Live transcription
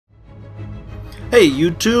Hey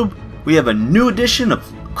YouTube, we have a new edition of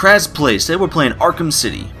Craz Plays. Today we're playing Arkham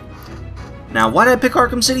City. Now, why did I pick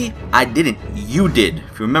Arkham City? I didn't. You did.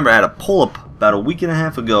 If you remember, I had a poll up about a week and a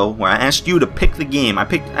half ago where I asked you to pick the game. I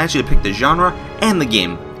asked you to pick the genre and the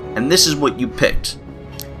game, and this is what you picked.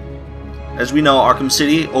 As we know, Arkham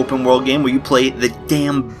City, open world game where you play the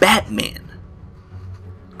damn Batman.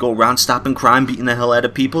 Go around stopping crime, beating the hell out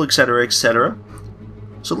of people, etc., etc.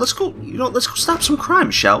 So let's go. Let's go stop some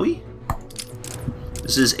crime, shall we?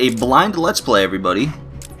 This is a blind Let's Play, everybody.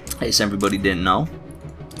 In case everybody didn't know.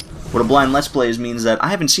 What a blind Let's Play is means that I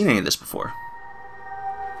haven't seen any of this before.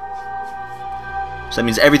 So that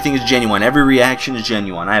means everything is genuine. Every reaction is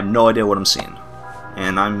genuine. I have no idea what I'm seeing.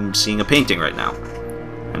 And I'm seeing a painting right now.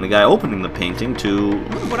 And the guy opening the painting to...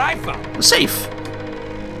 Look what I found! The safe!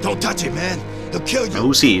 Don't touch it, man! He'll kill you! Now,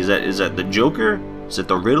 who's he? Is that the Joker? Is it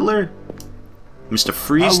the Riddler? Mr.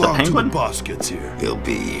 Freeze, the Penguin? How long till the boss gets here? He'll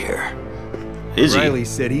be here. Is he? Riley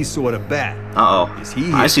said he saw the bat. Uh-oh. Is he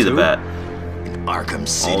here I see too? the bat. In Arkham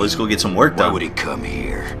City. Oh, let's go get some work done. Why would he come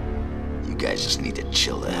here? You guys just need to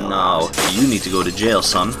chill the hell No, out. you need to go to jail,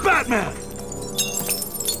 son. Batman!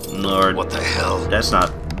 Lord. What the hell? That's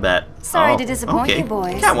not bat. Sorry to disappoint okay. you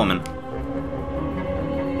boys. Catwoman.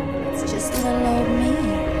 It's just little old me.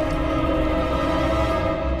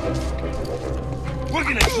 We're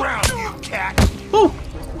gonna drown you, cat! Ooh.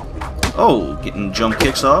 Oh, getting jump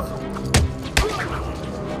kicks off.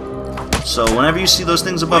 So whenever you see those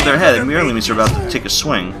things above their head, it merely means they're about to take a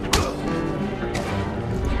swing.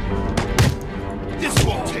 This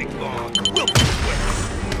won't take long. We'll be quick.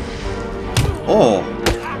 Oh.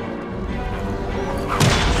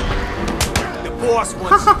 The boss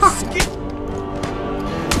wants you to skip.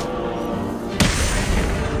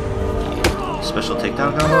 Special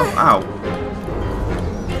takedown combo? Ow.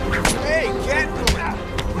 Hey, cat!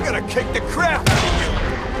 We're gonna kick the crap out of you!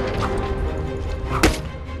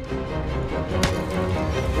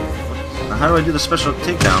 Now how do I do the special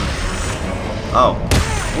takedown? Oh.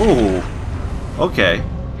 Ooh. Okay.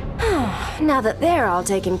 Now that they're all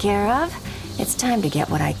taken care of, it's time to get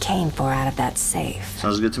what I came for out of that safe.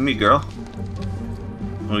 Sounds good to me, girl.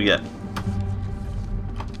 What do we get?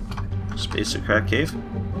 Space to crack cave?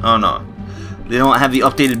 Oh no. They don't have the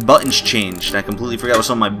updated buttons changed. I completely forgot what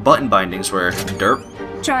some of my button bindings were. Derp.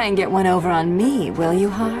 Try and get one over on me, will you,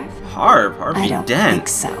 Harv? Harvey I don't Dent. think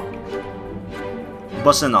so.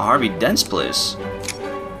 Busting into Harvey Dent's place.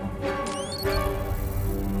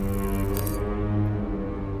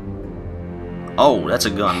 Oh, that's a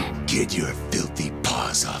gun. Get your filthy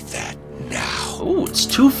paws off that now. Oh, it's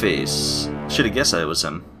Two-Face. Should have guessed that it was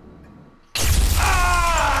him.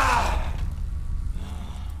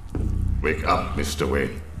 Wake up, Mr.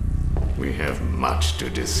 Wayne. We have much to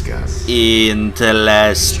discuss.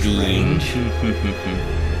 Interesting.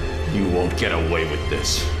 You won't get away with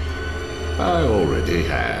this. I already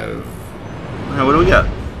have. Now, what do we got?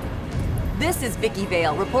 This is Vicky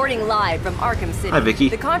Vale reporting live from Arkham City. Hi, Vicky.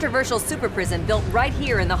 The controversial super prison built right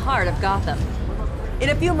here in the heart of Gotham. In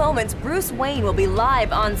a few moments, Bruce Wayne will be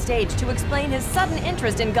live on stage to explain his sudden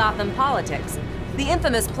interest in Gotham politics. The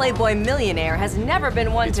infamous Playboy millionaire has never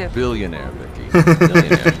been one to... Billionaire, Vicky.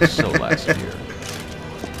 Millionaire was so last year.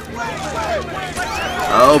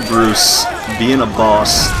 Oh, Bruce. Being a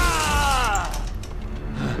boss.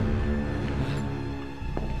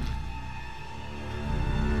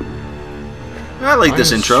 I like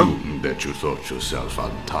this intro. Assumed that you thought yourself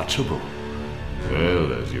untouchable.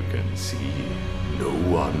 Well, as you can see, no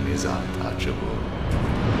one is untouchable.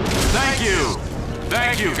 Thank you!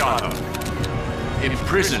 Thank you, Gotham!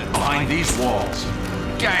 Imprisoned behind these walls,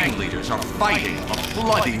 gang leaders are fighting a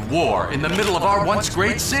bloody war in the middle of our once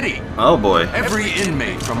great city. Oh boy. Every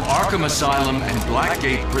inmate from Arkham Asylum and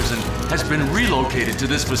Blackgate Prison has been relocated to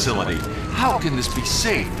this facility. How can this be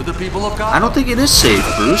safe for the people of Gotham? I don't think it is safe,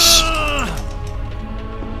 Bruce.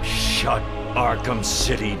 Shut Arkham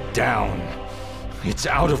City down. It's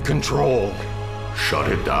out of control. Shut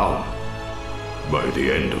it down. By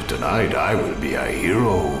the end of tonight, I will be a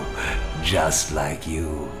hero. Just like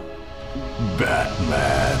you.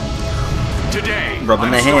 Batman. Today, Rubbing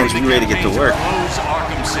the I'm starting hands, we ready to get to work. Close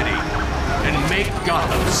Arkham City and make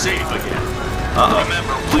Gotham safe again.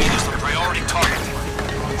 Remember, Wayne is the priority target.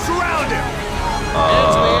 Surround him!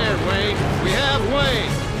 Wayne. We have Wayne.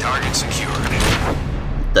 Target secured.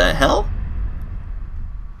 What the hell?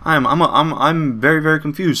 I'm very, very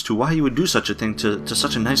confused to why you would do such a thing to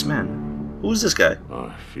such a nice man. Who is this guy?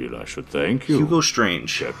 I feel I should thank you. Hugo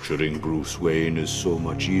Strange. Capturing Bruce Wayne is so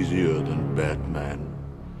much easier than Batman.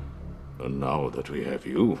 And now that we have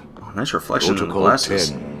you, Oh, nice reflection in the Protocol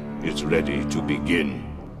glasses. 10 is ready to begin.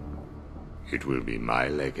 It will be my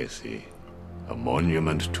legacy. A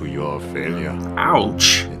monument to your failure.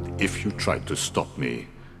 Ouch. And if you try to stop me,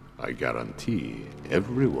 I guarantee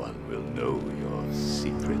everyone will know your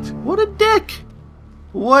secret. What a dick!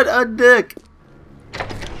 What a dick! Can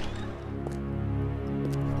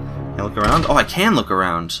I look around? Oh, I can look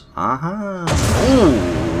around. Uh-huh.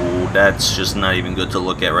 Ooh, that's just not even good to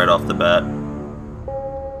look at right off the bat.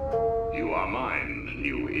 You are mine,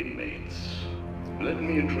 new inmates. Let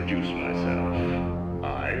me introduce myself.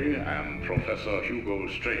 I am Professor Hugo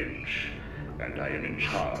Strange, and I am in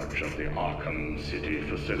charge of the Arkham City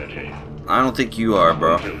facility. I don't think you are,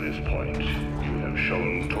 bro. Until this point, you have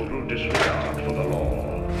shown total disregard for the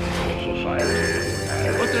law, for society,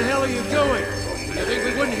 and... What the hell are you doing? You think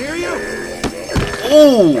we wouldn't hear you?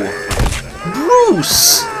 Oh!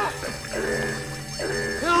 Bruce!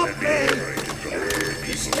 Help me!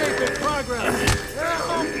 Escape in progress!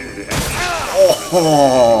 Help!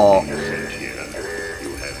 Oh!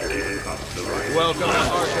 Welcome to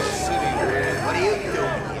Arkham City. What are you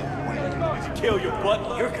doing? Kill your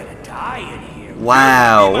butler. You're gonna die in here.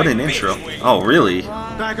 Wow, what an intro. Oh, really?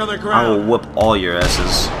 Back on the I ground. will whoop all your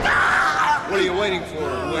asses. What are you waiting for,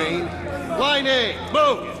 Wayne? Line A,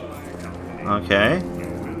 move! Okay.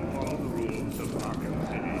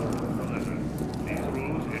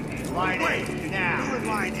 Line A, now. You're in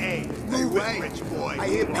line A. Move it, rich boy. I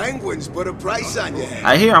hear penguins put a price on you.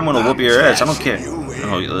 I hear I'm gonna whoop your ass. I don't care.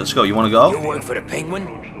 Oh, let's go. You wanna go? You work for the penguin?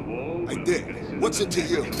 I did. What's it to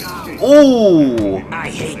you? Oh! I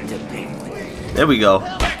hate the penguin. There we go.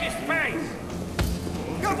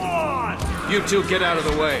 Come on! You two get out of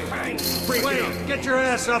the way. Wayne, get your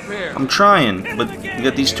ass up here. I'm trying, but you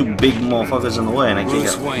got these two big motherfuckers in the way, and I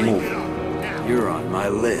can't move. You're on my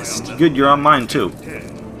list. Good, you're on mine too.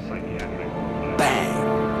 Bang.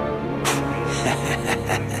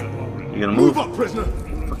 You gonna move? up, prisoner.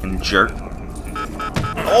 Fucking jerk.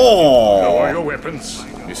 Oh! Lower your weapons.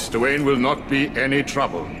 Mr. Wayne will not be any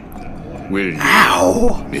trouble. Will you,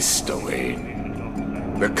 Ow! Mr.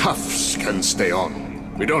 Wayne? The cuffs can stay on.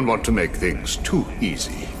 We don't want to make things too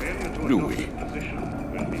easy, do we?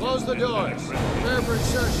 Close the doors. Prepare for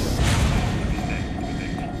insertion.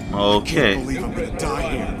 Okay. I'm gonna die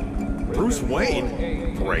here. Bruce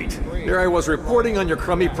Wayne? Great. There I was reporting on your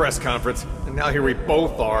crummy press conference, and now here we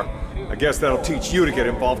both are. I guess that'll teach you to get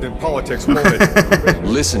involved in politics, won't it?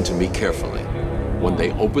 Listen to me carefully. When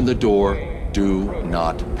they open the door, do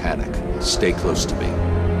not panic. Stay close to me.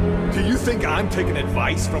 Do you think I'm taking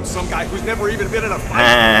advice from some guy who's never even been in a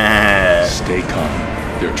fight? Stay calm.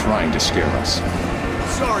 They're trying to scare us.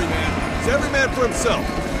 Sorry, man. It's every man for himself.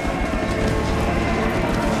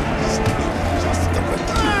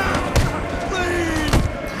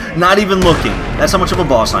 Not even looking. That's how much of a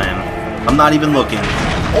boss I am. I'm not even looking.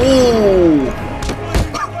 Oh!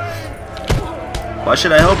 Why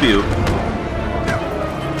should I help you?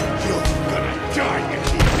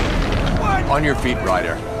 On your feet,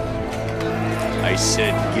 Ryder. I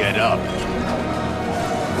said get up.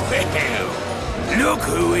 Well, look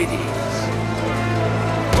who it is.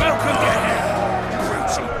 Welcome to hell,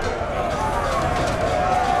 Brucey.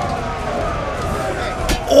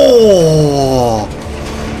 Oh!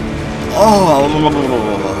 Oh!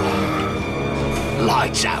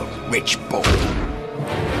 Lights out, rich boy.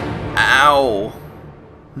 Ow!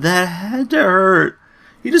 That had to hurt.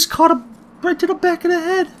 He just caught him right to the back of the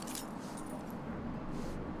head.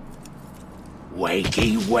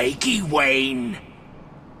 Wakey, wakey, Wayne.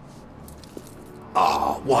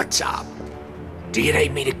 Oh, what's up? Do you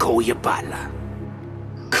need me to call you butler?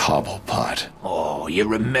 Cobblepot. Oh, you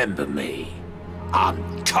remember me.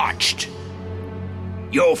 I'm touched.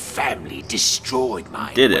 Your family destroyed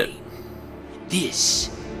my Did it? Wayne. This,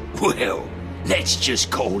 well, let's just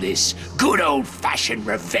call this good old-fashioned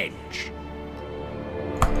revenge.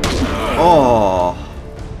 Oh.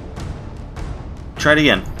 Try it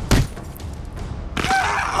again.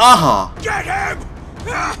 Aha! Get him!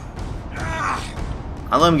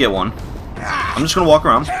 I let him get one. I'm just gonna walk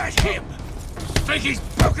around. Catch him! Think he's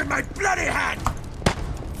broken my bloody hand!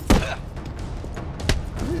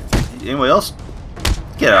 Anybody else?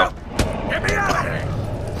 Get out. Get me out of here!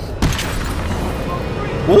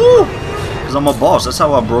 Woo! Because I'm a boss. That's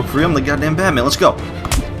how I broke free. I'm the goddamn Batman. Let's go.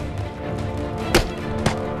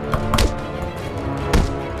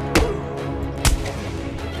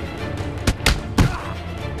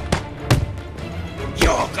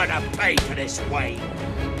 You're gonna pay for this, Wayne.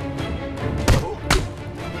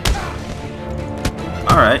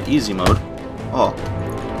 Alright, easy mode. Oh.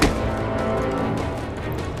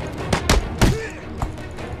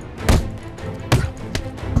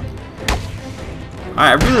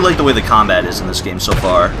 Alright, I really like the way the combat is in this game so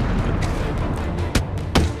far.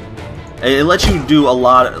 It lets you do a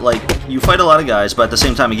lot, like, you fight a lot of guys, but at the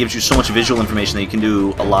same time it gives you so much visual information that you can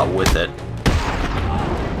do a lot with it.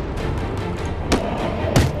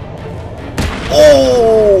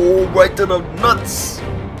 Oh, right to the nuts.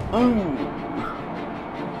 Ooh.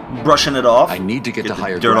 Brushing it off. I need to get to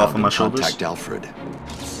higher dirt ground off of my and shoulders. contact Alfred.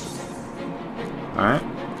 Alright.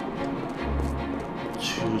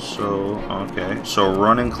 So, okay. So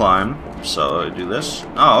run and climb. So I do this.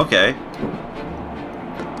 Oh, okay.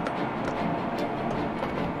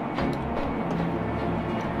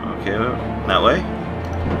 Okay, that way.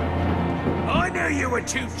 I knew you were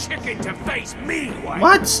too chicken to face me, Wayne.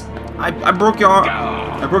 What? I broke your arm.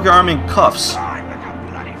 I broke your arm in cuffs. I'm like a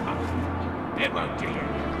bloody fuck. It won't do you.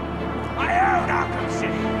 I own Arkham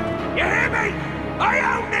City. You hear me? I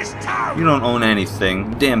own this town. You don't own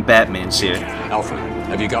anything. Damn Batman's here. Alfred,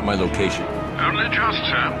 have you got my location? Only just,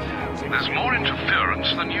 sir. There's more interference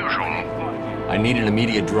than usual. I need an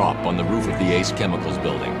immediate drop on the roof of the Ace Chemicals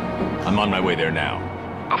building. I'm on my way there now.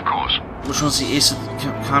 Of course. Which one's the Ace?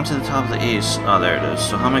 Climb to the top of the Ace. Oh, there it is.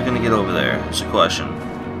 So how am I going to get over there? It's a question.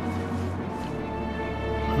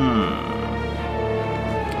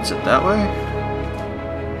 Is it that way?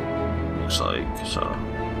 Looks like so.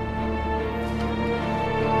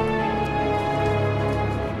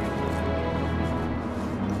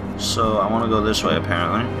 So I want to go this way,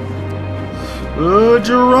 apparently.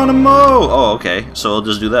 Geronimo! Oh, okay. So I'll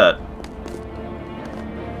just do that.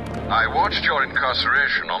 I watched your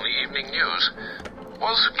incarceration on the evening news.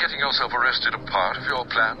 Was getting yourself arrested a part of your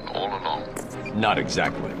plan all along? Not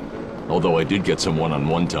exactly. Although I did get some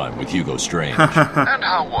one-on-one time with Hugo Strange. And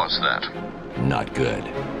how was that? Not good.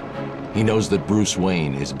 He knows that Bruce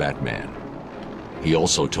Wayne is Batman. He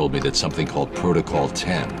also told me that something called Protocol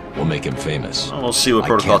 10 will make him famous. Well, we'll see what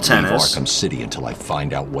Protocol 10 is. I can't leave is. Arkham City until I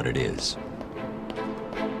find out what it is.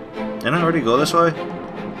 Didn't I already go this way?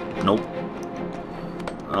 Nope.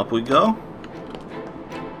 Up we go.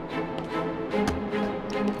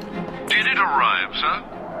 Did it arrive, sir?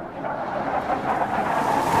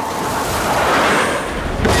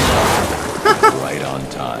 Right on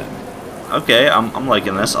time. Okay, I'm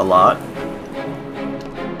liking this a lot.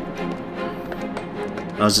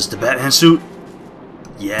 Oh, is this the Batman suit?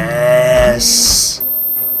 Yes!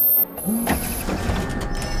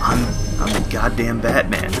 I'm the goddamn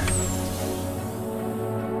Batman.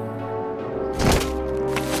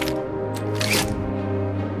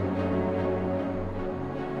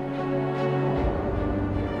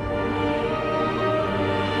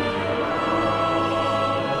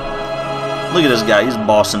 Look at this guy, he's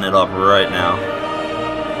bossing it up right now.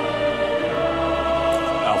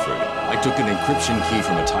 Alfred, I took an encryption key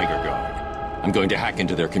from a Tiger Guard. I'm going to hack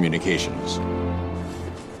into their communications.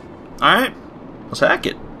 Alright, let's hack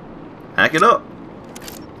it. Hack it up.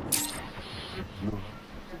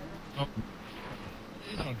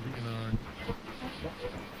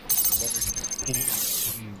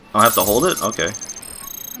 I have to hold it? Okay.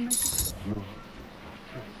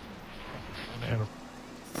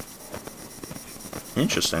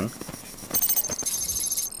 Interesting.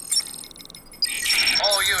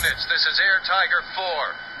 All units, this is Air Tiger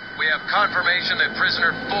 4. We have confirmation that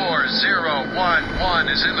prisoner 4011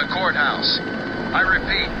 is in the courthouse. I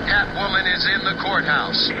repeat, Catwoman is in the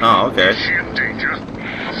courthouse. Oh, okay. Is she in danger?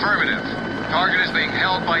 Affirmative. Target is being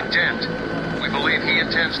held by Dent. We believe he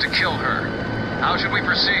intends to kill her. How should we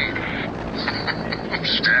proceed?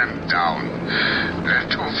 Stand down. Let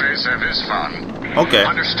Two-Face have his fun. Okay.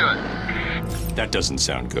 Understood. That doesn't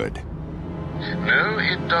sound good. No,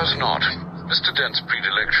 it does not. Mr. Dent's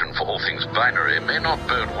predilection for all things binary may not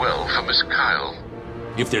bode well for Miss Kyle.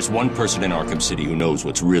 If there's one person in Arkham City who knows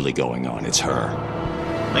what's really going on, it's her.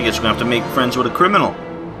 I guess we're gonna have to make friends with a criminal.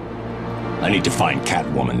 I need to find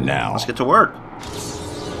Catwoman now. Let's get to work.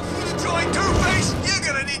 Join Two-Face, you're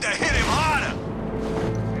gonna need to hit him harder.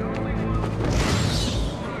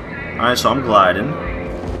 Alright, so I'm gliding.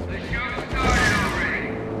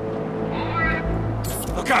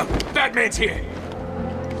 Look out! Batman's here!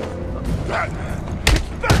 Alright,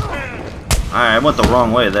 I went the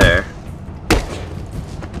wrong way there.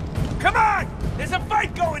 Come on! There's a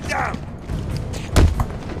fight going down!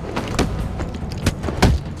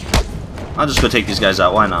 I'll just go take these guys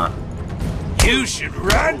out, why not? You should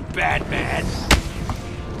run, Batman!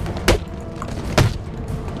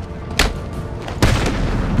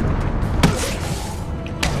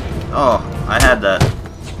 Oh, I had that.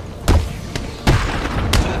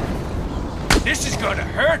 This is gonna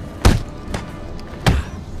hurt!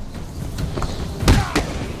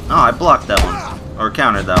 Oh, I blocked that one. Or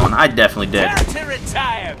countered that one. I definitely did. Time to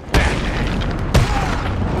retire, Batman!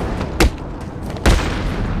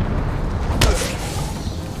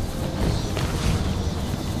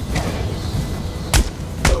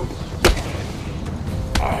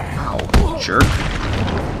 jerk.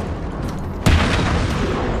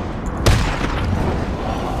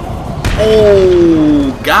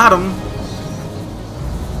 Oh, got him.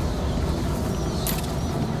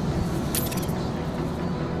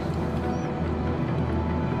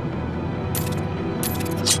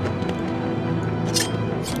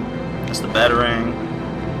 That's the batarang.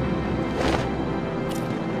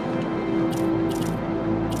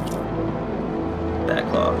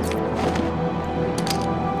 Backlog.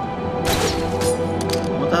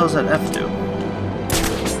 What the hell does that F do?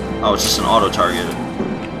 Oh, it's just an auto target.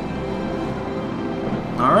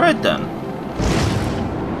 Alright then.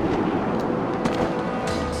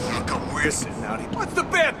 How come we're sitting out here? What's the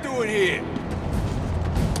bat doing here?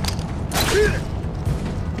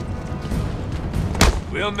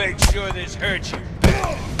 We'll make sure this hurts you.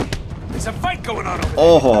 There's a fight going on over there.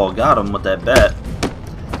 Oh, got him with that bat.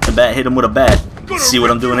 The bat hit him with a bat. See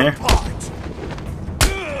what I'm doing here?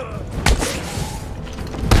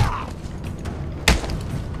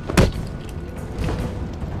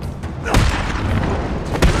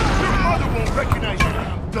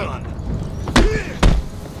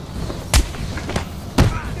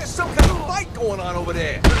 There's some kind of fight going on over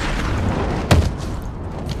there.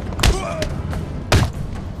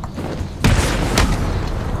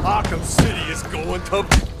 Arkham City is going to...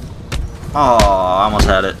 Oh, I almost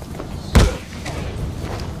had it.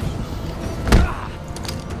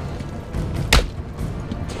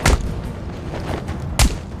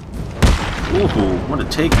 Ooh, what a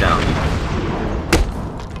takedown.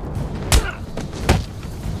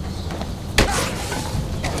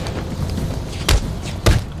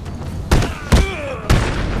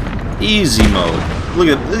 Easy mode. Look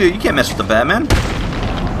at, you can't mess with the Batman.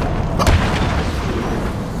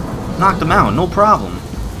 Knocked him out, no problem.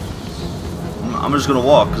 I'm just gonna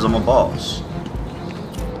walk because I'm a boss.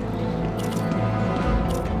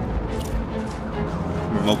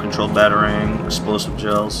 Remote control batarang, explosive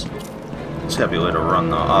gels. There's gotta be a way to run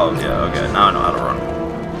though. Oh yeah, okay. Now I know how to run.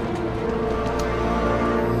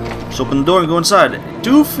 Just open the door and go inside.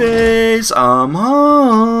 Two-Face, I'm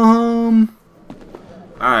home.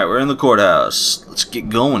 Alright, we're in the courthouse. Let's get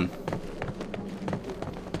going.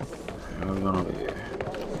 Where are we going over here?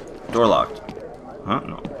 Door locked. Huh?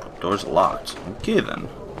 No. Door's locked. Okay then.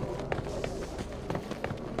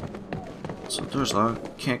 So the door's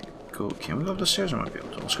locked. Can't go. Can we go up the stairs? I might be able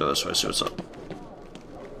to. Let's go this way, see what's up.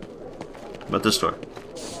 What about this door?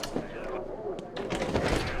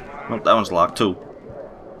 Oh, that one's locked too.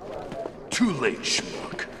 Too late,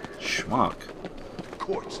 schmuck. Schmuck.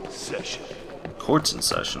 Court's in session. Court's in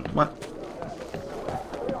session. What?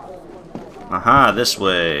 Aha, this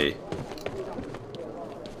way.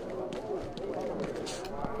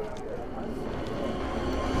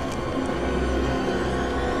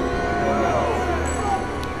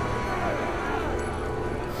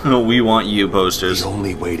 We want you posters. The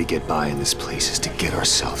only way to get by in this place is to get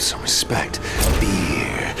ourselves some respect.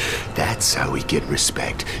 Fear. That's how we get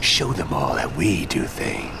respect. Show them all that we do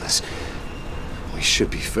things. We should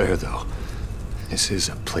be fair, though. This is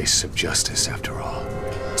a place of justice, after all.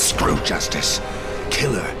 Screw justice.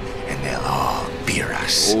 Kill her, and they'll all fear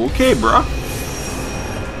us. Okay, bruh.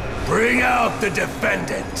 Bring out the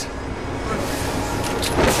defendant.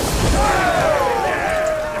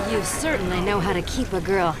 You certainly know how to keep a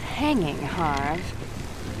girl hanging, Harv.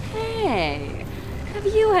 Hey, have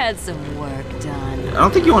you had some work done? I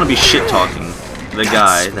don't think you want to be shit-talking the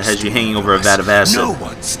guy that has you hanging over a vat of acid. No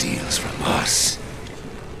one steals from us.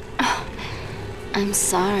 I'm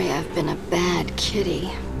sorry I've been a bad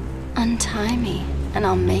kitty. Untie me, and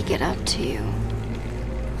I'll make it up to you.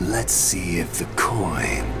 Let's see if the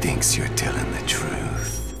coin thinks you're telling the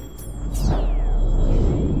truth.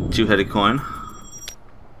 Two-headed coin.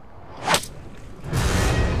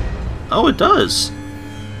 Oh, it does.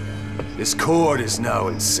 This court is now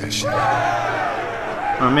in session.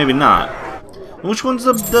 Or maybe not. Which one's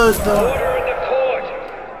the...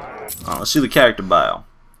 Oh, let's see the character bio.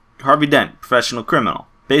 Harvey Dent, professional criminal.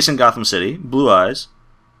 Based in Gotham City. Blue eyes.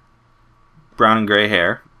 Brown and gray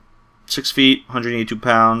hair. 6 feet, 182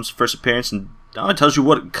 pounds. First appearance in... Oh, it tells you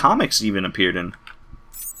what comics even appeared in.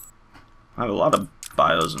 I have a lot of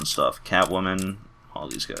bios and stuff. Catwoman. All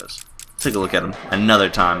these guys. Take a look at them another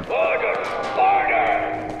time.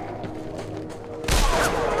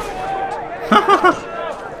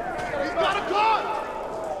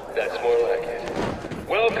 That's more like it.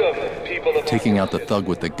 Welcome, people of... Taking out the thug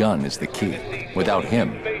with the gun is the key. Without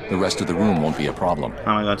him, the rest of the room won't be a problem.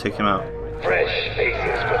 How am I going to take him out? Fresh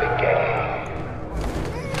faces for the gang.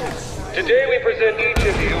 Today we present each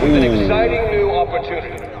of you with an exciting new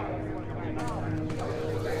opportunity.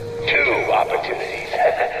 2 opportunities.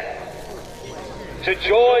 to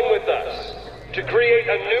join with us to create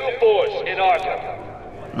a new force in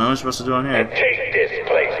Arkham. No, we're supposed to do on here. And take this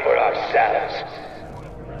place for ourselves.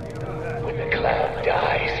 When the clown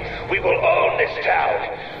dies, we will own this town.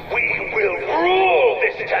 We will rule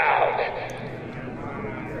this town.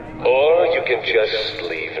 Or you can just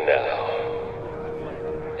leave now.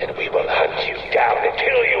 And we will hunt you down and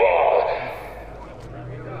kill you all.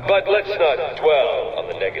 But let's not dwell on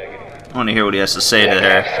the negative. I want to hear what he has to say to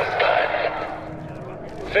her.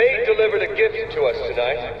 Fate delivered a gift to us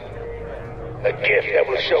tonight. A gift that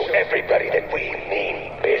will show everybody that we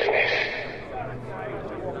mean business.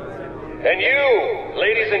 And you,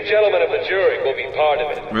 ladies and gentlemen of the jury, will be part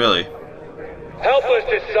of it. Really? Help us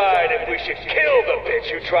decide if we should kill the bitch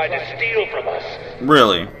who tried to steal from us.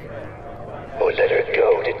 Really? Or let her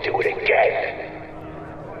go to do it again.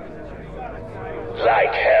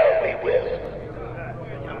 Like hell we will.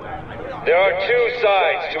 There are two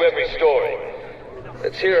sides to every story.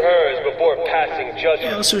 Let's hear hers before passing judgment.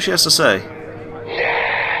 Yeah, let's see what she has to say. Nah,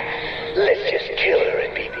 let's just kill her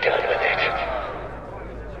and be done with it.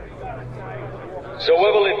 So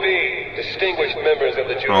what will it be, distinguished members of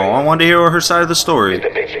the jury? Oh, I wanted to hear her side of the story. Is the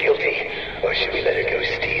bitch guilty, or should we let her go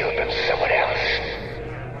steal from someone else?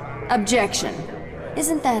 Objection.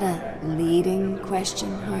 Isn't that a leading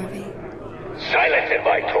question, Harvey? Silence in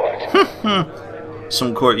my court.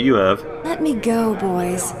 Some court you have. Let me go,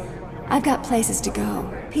 boys. I've got places to go,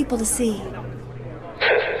 people to see.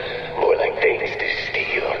 More like things to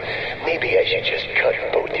steal. Maybe I should just cut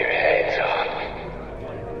both your hands off.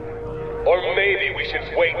 Or maybe we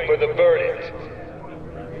should wait for the verdict.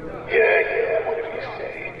 Yeah, whatever you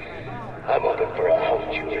say. I'm open for a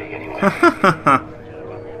hung jury anyway.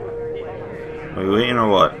 Are we waiting or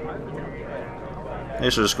what? I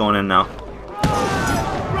guess we're just going in now.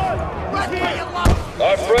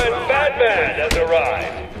 Our friend Batman has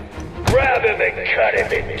arrived. Grab him and cut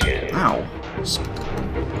him in two. Ow. This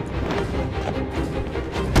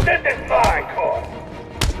is my court.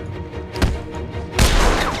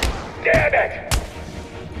 Damn it!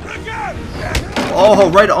 Oh,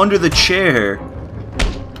 right under the chair.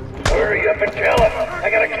 Hurry up and kill him. I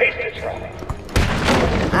got a case to try.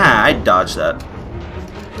 Ah, I dodged that.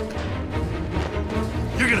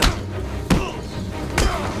 You're gonna...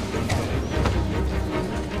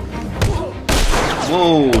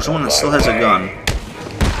 Whoa, someone that still has a gun.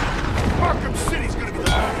 Arkham City's gonna be...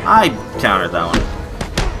 I countered that one.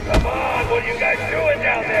 Come on, what are you guys doing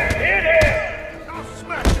down there? Hit him! I'll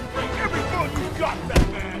smash and break every bone you got,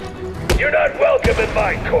 Batman! You're not welcome in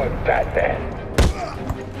my court, Batman.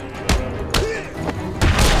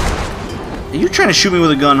 Are you trying to shoot me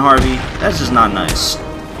with a gun, Harvey? That's just not nice.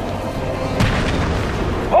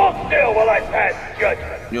 Hold still while I pass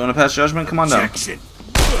judgment. You want to pass judgment? Come on down.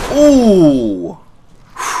 Ooh!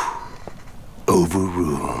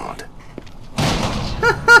 Overruled.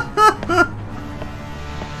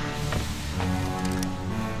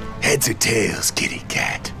 Heads or tails, kitty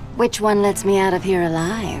cat? Which one lets me out of here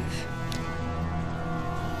alive?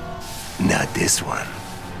 Not this one.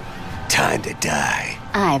 Time to die.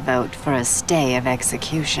 I vote for a stay of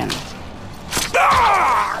execution.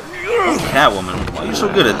 Catwoman, why are you so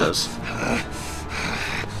good at this?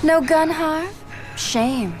 No gun, Harv?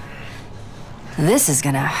 Shame. This is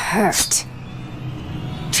gonna hurt.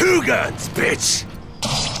 2 guns, bitch!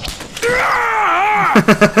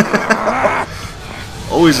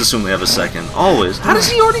 Always assume they have a second. Always. How does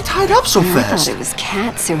he already tied up so I fast? thought it was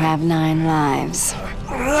cats who have 9 lives.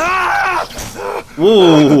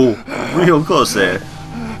 Whoa! Real close there.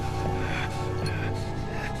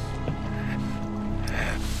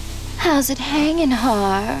 How's it hanging,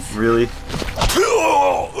 Harv? Really?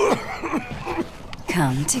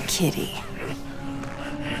 Come to Kitty.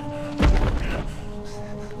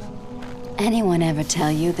 Anyone ever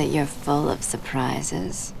tell you that you're full of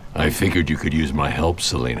surprises? I figured you could use my help,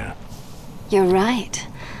 Selina. You're right.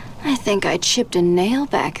 I think I chipped a nail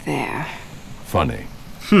back there. Funny.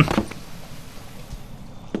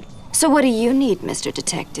 So what do you need, Mr.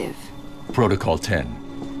 Detective? Protocol 10.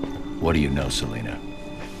 What do you know, Selina?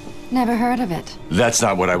 Never heard of it. That's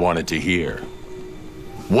not what I wanted to hear.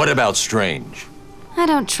 What about Strange? I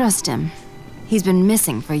don't trust him. He's been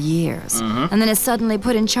missing for years, and then is suddenly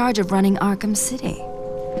put in charge of running Arkham City.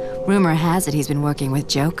 Rumor has it he's been working with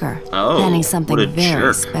Joker, planning something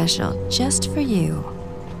very special just for you.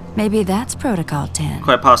 Maybe that's Protocol 10.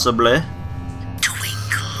 Quite possibly.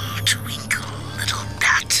 Twinkle, twinkle, little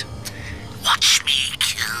bat. Watch me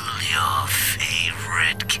kill your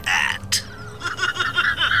favorite cat.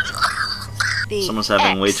 Someone's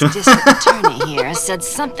having way too. District Attorney here said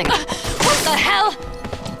something. What the hell?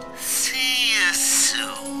 See you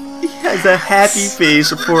soon. has a happy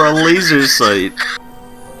face for a laser sight.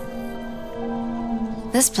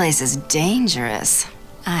 This place is dangerous.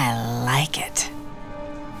 I like it.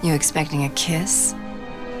 You expecting a kiss?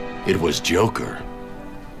 It was Joker.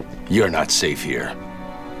 You're not safe here.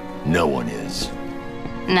 No one is.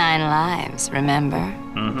 9 lives, remember?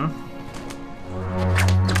 Mm-hmm.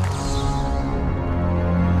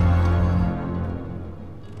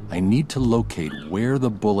 I need to locate where the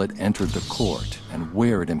bullet entered the court and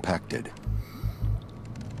where it impacted.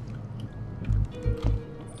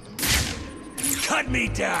 Cut me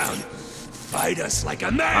down! Fight us like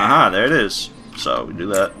a man! Aha, there it is. So, we do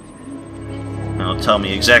that. And it'll tell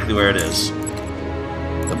me exactly where it is.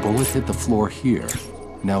 The bullet hit the floor here.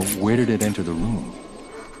 Now, where did it enter the room?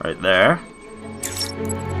 Right there.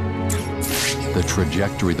 The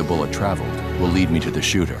trajectory the bullet traveled will lead me to the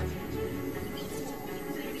shooter.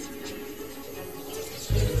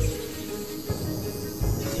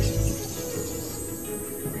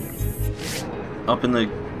 Up in the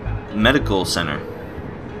medical center.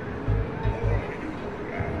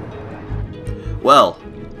 Well.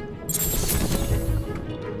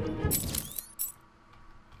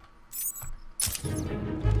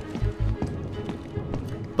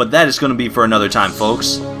 But that is going to be for another time,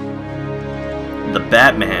 folks. The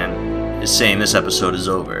Batman is saying this episode is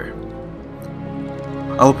over.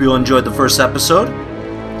 I hope you all enjoyed the first episode.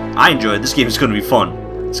 I enjoyed it. This game is going to be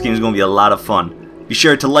fun. This game is going to be a lot of fun. Be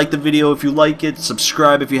sure to like the video if you like it,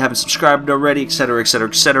 subscribe if you haven't subscribed already, etc, etc,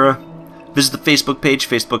 etc. Visit the Facebook page,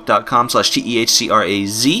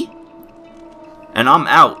 facebook.com/TEHCRAZ. And I'm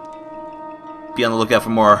out. Be on the lookout for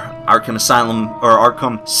more Arkham Asylum, or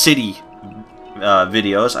Arkham City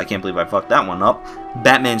videos. I can't believe I fucked that one up.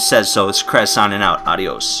 Batman Says So. It's Craz signing out.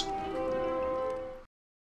 Adios.